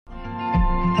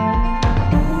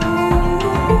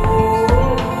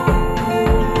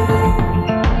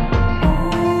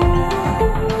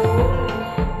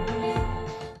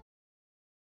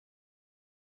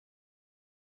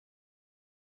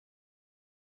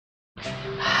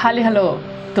Hallo,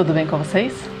 tudo bem com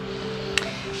vocês?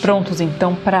 Prontos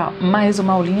então para mais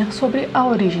uma aulinha sobre a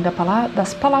origem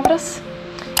das palavras.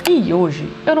 E hoje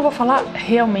eu não vou falar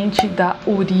realmente da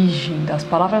origem das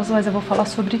palavras, mas eu vou falar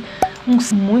sobre um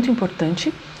muito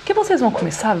importante que vocês vão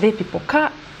começar a ver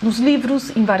pipocar nos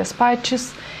livros em várias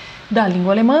partes da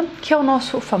língua alemã, que é o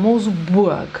nosso famoso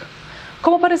Burg.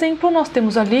 Como por exemplo, nós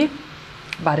temos ali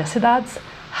várias cidades: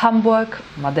 Hamburg,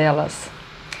 uma delas,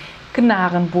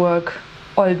 Knarenburg,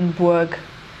 Oldenburg,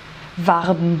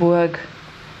 Wardenburg,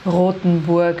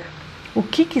 Rothenburg. O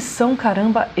que são,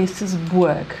 caramba, esses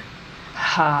Burg?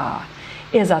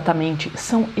 Exatamente,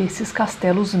 são esses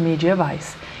castelos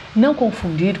medievais. Não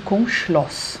confundir com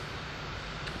Schloss,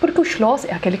 porque o Schloss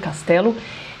é aquele castelo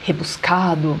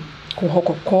rebuscado, com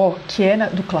rococó, que é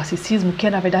do classicismo, que é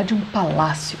na verdade um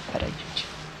palácio. Peraí, gente.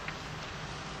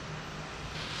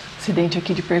 Acidente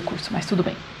aqui de percurso, mas tudo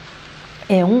bem.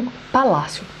 É um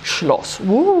palácio, Schloss.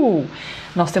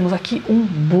 Nós temos aqui um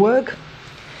Burg,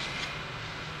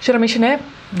 geralmente, né,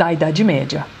 da Idade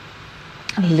Média.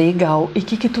 Legal. E o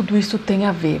que tudo isso tem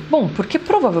a ver? Bom, porque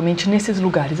provavelmente nesses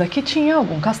lugares aqui tinha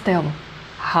algum castelo.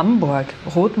 Hamburg,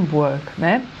 Rothenburg,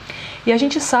 né? E a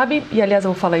gente sabe, e aliás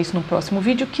eu vou falar isso no próximo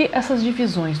vídeo, que essas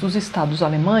divisões dos estados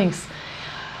alemães,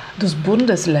 dos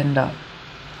Bundesländer,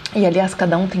 e aliás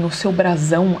cada um tem o seu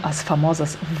brasão, as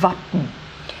famosas Wappen,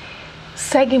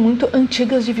 seguem muito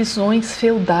antigas divisões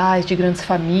feudais de grandes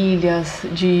famílias,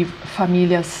 de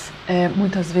famílias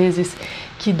muitas vezes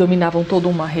que dominavam toda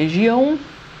uma região.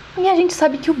 E a gente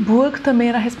sabe que o Burg também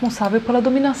era responsável pela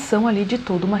dominação ali de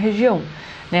toda uma região,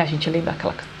 né? A gente lembra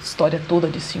aquela história toda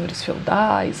de senhores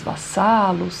feudais,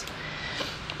 vassalos,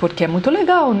 porque é muito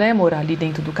legal, né, morar ali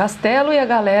dentro do castelo e a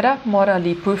galera mora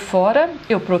ali por fora.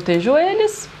 Eu protejo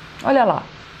eles, olha lá.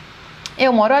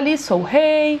 Eu moro ali, sou o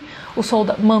rei,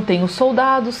 mantenho os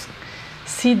soldados.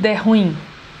 Se der ruim,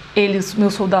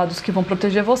 meus soldados que vão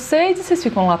proteger vocês, e vocês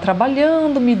ficam lá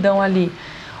trabalhando, me dão ali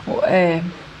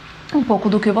um pouco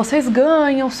do que vocês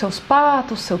ganham, seus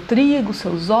patos, seu trigo,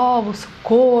 seus ovos, seu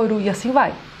couro e assim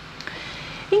vai.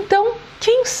 Então,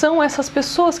 quem são essas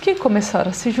pessoas que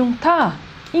começaram a se juntar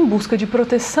em busca de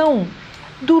proteção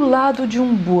do lado de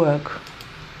um Burg,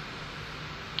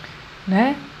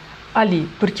 né? Ali,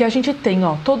 porque a gente tem,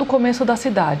 todo o começo da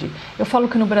cidade. Eu falo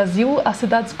que no Brasil as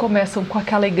cidades começam com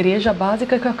aquela igreja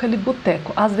básica, com aquele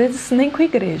boteco. Às vezes nem com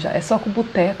igreja, é só com o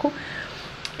boteco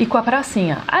e com a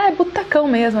pracinha. É botecão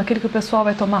mesmo, aquele que o pessoal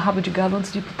vai tomar rabo de galo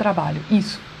antes de ir pro trabalho.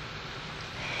 Isso.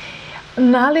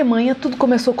 Na Alemanha tudo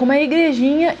começou com uma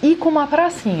igrejinha e com uma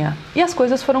pracinha. E as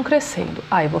coisas foram crescendo.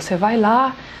 Aí você vai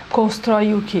lá,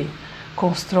 constrói o quê?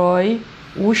 Constrói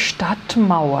o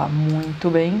Stadtmauer. Muito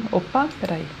bem. Opa,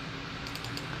 peraí.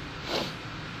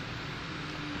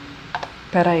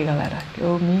 Peraí, galera,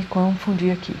 eu me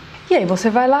confundi aqui. E aí você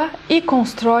vai lá e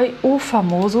constrói o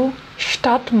famoso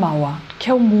Stadtmauer, que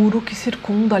é o muro que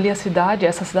circunda ali a cidade.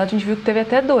 Essa cidade a gente viu que teve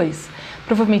até dois.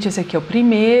 Provavelmente esse aqui é o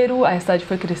primeiro, a cidade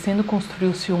foi crescendo,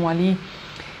 construiu-se um ali,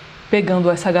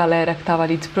 pegando essa galera que estava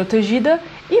ali desprotegida.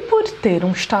 E por ter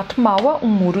um Stadtmauer, um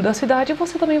muro da cidade,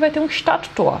 você também vai ter um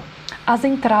Stadttor, as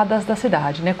entradas da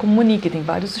cidade, né? Como Munique tem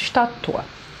vários Stadttor,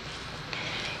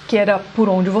 que era por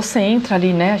onde você entra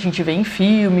ali, né? A gente vê em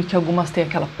filme que algumas têm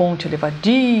aquela ponte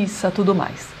levadiça, tudo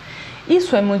mais.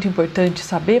 Isso é muito importante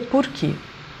saber por quê?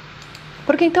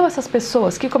 Porque então essas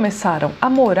pessoas que começaram a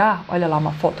morar, olha lá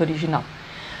uma foto original,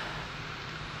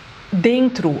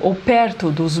 dentro ou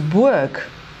perto dos Burg,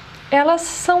 elas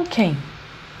são quem?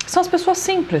 São as pessoas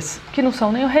simples, que não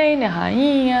são nem o rei, nem a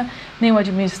rainha, nem o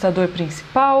administrador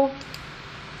principal,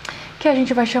 que a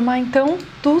gente vai chamar então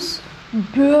dos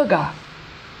Bürger,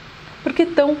 porque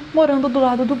estão morando do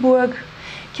lado do Burg,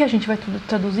 que a gente vai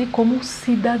traduzir como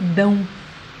cidadão.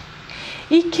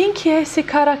 E quem que é esse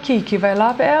cara aqui que vai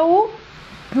lá? É o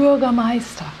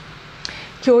Bürgermeister,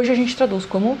 que hoje a gente traduz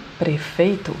como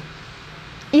prefeito.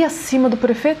 E acima do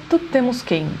prefeito temos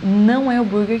quem? Não é o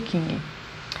Burger King.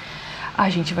 A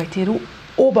gente vai ter o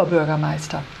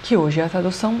Oberbürgermeister, que hoje é a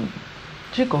tradução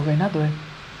de governador.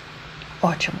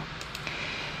 Ótimo.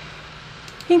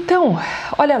 Então,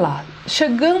 olha lá,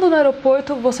 chegando no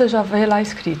aeroporto você já vê lá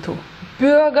escrito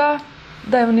Bürger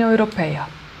da União Europeia.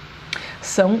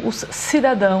 São os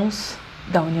cidadãos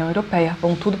da União Europeia,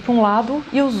 vão tudo para um lado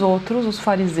e os outros, os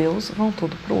fariseus, vão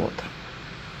tudo para o outro.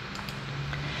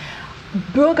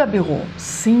 Bürgerbüro,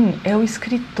 sim, é o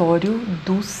escritório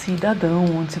do cidadão,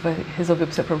 onde você vai resolver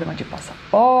o seu problema de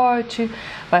passaporte,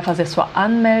 vai fazer sua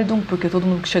Anmeldung, porque todo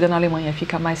mundo que chega na Alemanha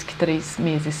fica mais que 3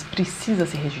 meses precisa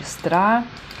se registrar,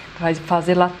 vai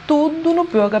fazer lá tudo no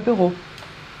Bürgerbüro.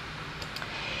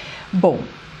 Bom,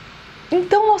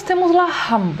 então nós temos lá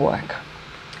Hamburg.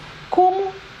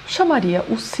 Como chamaria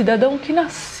o cidadão que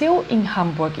nasceu em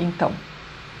Hamburg, então?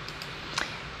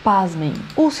 Pasmem,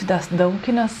 o cidadão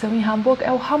que nasceu em Hamburg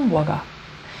é o hambúrguer,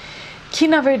 que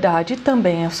na verdade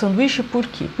também é o sanduíche. Por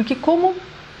quê? Porque como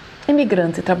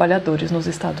imigrantes e trabalhadores nos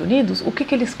Estados Unidos, o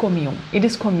que eles comiam?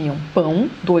 Eles comiam pão,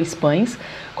 2 pães,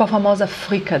 com a famosa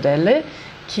fricadelle,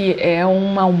 que é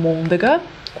uma almôndega,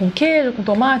 com queijo, com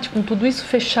tomate, com tudo isso,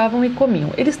 fechavam e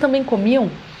comiam. Eles também comiam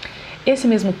esse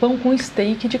mesmo pão com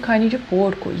steak de carne de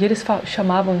porco, e eles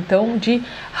chamavam então de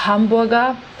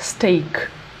hambúrguer steak.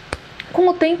 Com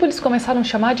o tempo eles começaram a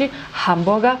chamar de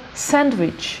hambúrguer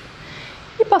sandwich,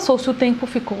 e passou-se o tempo,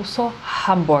 ficou só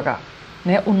hambúrguer,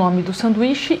 né, o nome do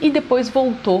sanduíche, e depois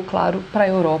voltou, claro, para a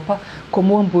Europa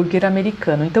como hambúrguer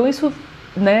americano. Então isso,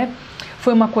 né,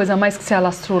 foi uma coisa mais que se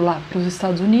alastrou lá para os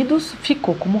Estados Unidos,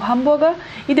 ficou como hambúrguer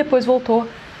e depois voltou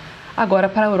agora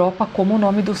para a Europa como o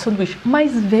nome do sanduíche,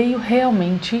 mas veio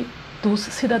realmente dos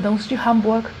cidadãos de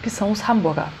Hamburg, que são os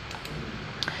hambúrguer.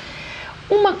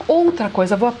 Uma outra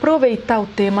coisa, vou aproveitar o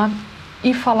tema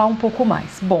e falar um pouco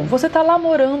mais. Bom, você está lá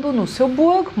morando no seu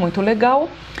Burg, muito legal,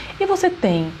 e você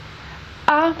tem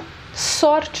a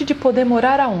sorte de poder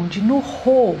morar aonde? No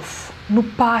Hof, no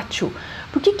pátio.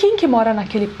 Porque quem que mora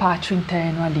naquele pátio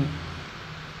interno ali?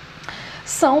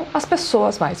 São as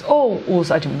pessoas mais, ou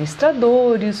os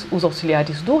administradores, os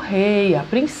auxiliares do rei, a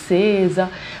princesa,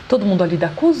 todo mundo ali da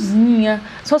cozinha,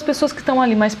 são as pessoas que estão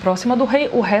ali mais próximas do rei,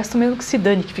 o resto mesmo que se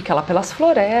dane, que fica lá pelas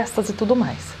florestas e tudo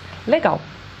mais. Legal.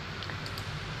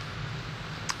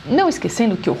 Não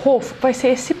esquecendo que o Hof vai ser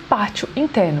esse pátio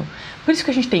interno, por isso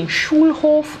que a gente tem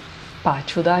Schulhof,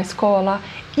 pátio da escola,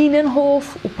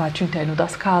 Innenhof, o pátio interno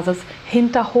das casas,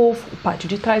 Hinterhof, o pátio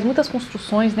de trás, muitas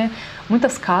construções, né?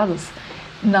 Muitas casas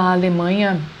na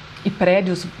Alemanha e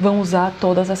prédios vão usar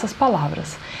todas essas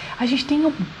palavras. A gente tem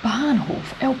o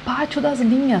Bahnhof, é o pátio das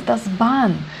linhas, das Bahn.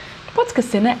 Não pode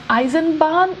esquecer, né?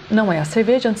 Eisenbahn não é a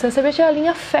cerveja, antes da cerveja é a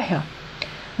linha férrea,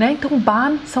 né? Então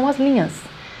Bahn são as linhas.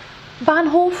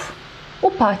 Bahnhof, o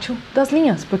pátio das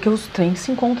linhas, porque os trens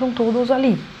se encontram todos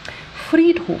ali.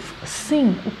 Friedhof,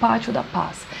 sim, o pátio da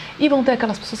paz. E vão ter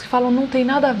aquelas pessoas que falam, não tem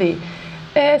nada a ver.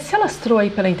 Se alastrou aí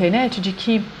pela internet de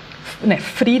que, né,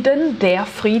 Frieden, der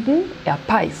Frieden é a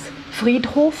paz.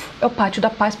 Friedhof é o pátio da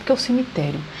paz porque é o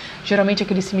cemitério. Geralmente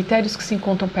aqueles cemitérios que se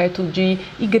encontram perto de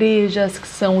igrejas, que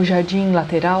são o jardim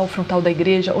lateral, frontal da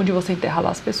igreja, onde você enterra lá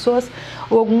as pessoas,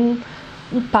 ou algum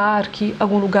parque,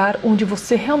 algum lugar onde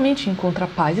você realmente encontra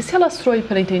paz. E se alastrou aí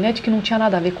pela internet que não tinha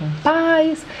nada a ver com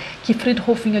paz, que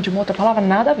Friedhof vinha de uma outra palavra,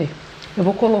 nada a ver. Eu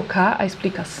vou colocar a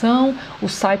explicação, o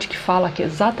site que fala que é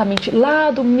exatamente lá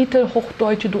do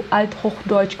Mittelhochdeutsch e do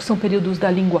Althochdeutsch, que são períodos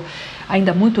da língua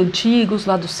ainda muito antigos,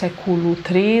 lá do século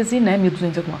XIII, né,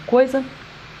 1200 alguma coisa,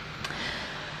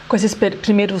 com esses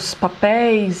primeiros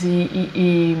papéis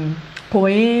e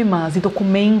poemas e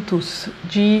documentos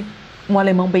de um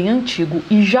alemão bem antigo,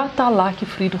 e já tá lá que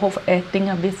Friedhof tem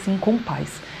a ver sim com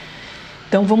paz.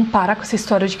 Então vamos parar com essa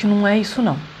história de que não é isso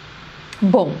não.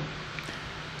 Bom,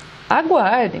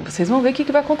 aguardem, vocês vão ver o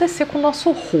que vai acontecer com o nosso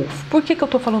Hof. Por que eu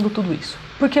tô falando tudo isso?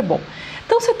 Porque, bom,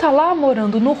 então você tá lá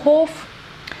morando no Hof,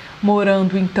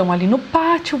 morando então ali no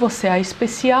pátio, você é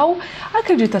especial,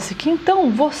 acredita-se que então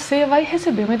você vai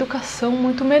receber uma educação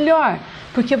muito melhor,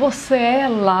 porque você é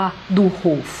lá do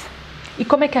Hof. E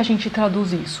como é que a gente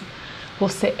traduz isso?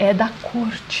 Você é da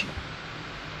corte.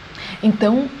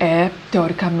 Então,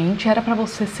 teoricamente, era para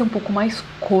você ser um pouco mais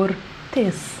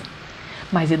cortês,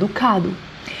 mais educado.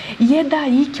 E é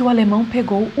daí que o alemão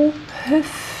pegou o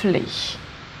höflich,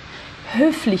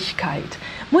 Höflichkeit.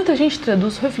 Muita gente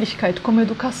traduz Höflichkeit como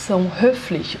educação,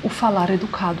 höflich, o falar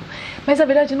educado. Mas na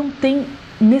verdade não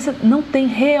tem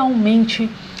realmente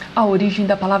a origem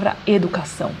da palavra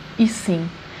educação, e sim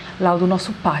lá do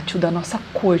nosso pátio, da nossa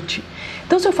corte.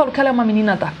 Então se eu falo que ela é uma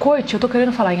menina da corte, eu tô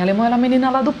querendo falar em alemão, ela é uma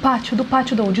menina lá do pátio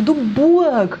de onde? Do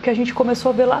Burg, que a gente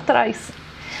começou a ver lá atrás,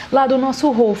 lá do nosso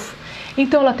Hof.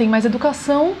 Então ela tem mais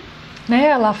educação, né?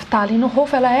 Ela tá ali no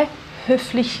Hof, ela é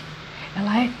höflich,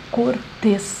 ela é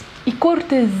cortês. E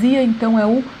cortesia então é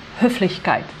o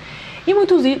Höflichkeit. E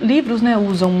muitos livros, né,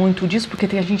 usam muito disso, porque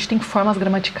a gente tem formas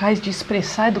gramaticais de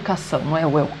expressar a educação, não é?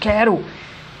 O eu quero,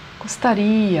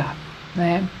 gostaria,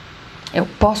 né? Eu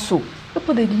posso, eu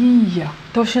poderia.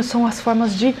 Então são as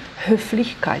formas de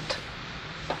Höflichkeit.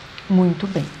 Muito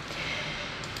bem.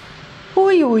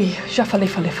 Ui, já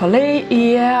falei,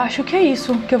 e acho que é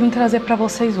isso que eu vim trazer para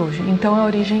vocês hoje. Então a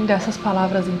origem dessas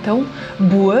palavras, então,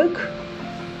 Burg,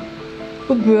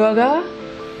 o Bürger,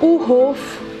 o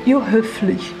Hof e o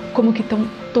Höflich, como que estão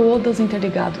todos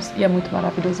interligados, e é muito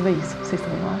maravilhoso ver isso. Vocês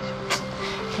também não acham?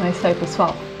 Então é isso aí,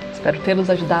 pessoal. Espero tê-los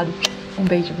ajudado. Um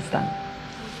beijo, Gustavo.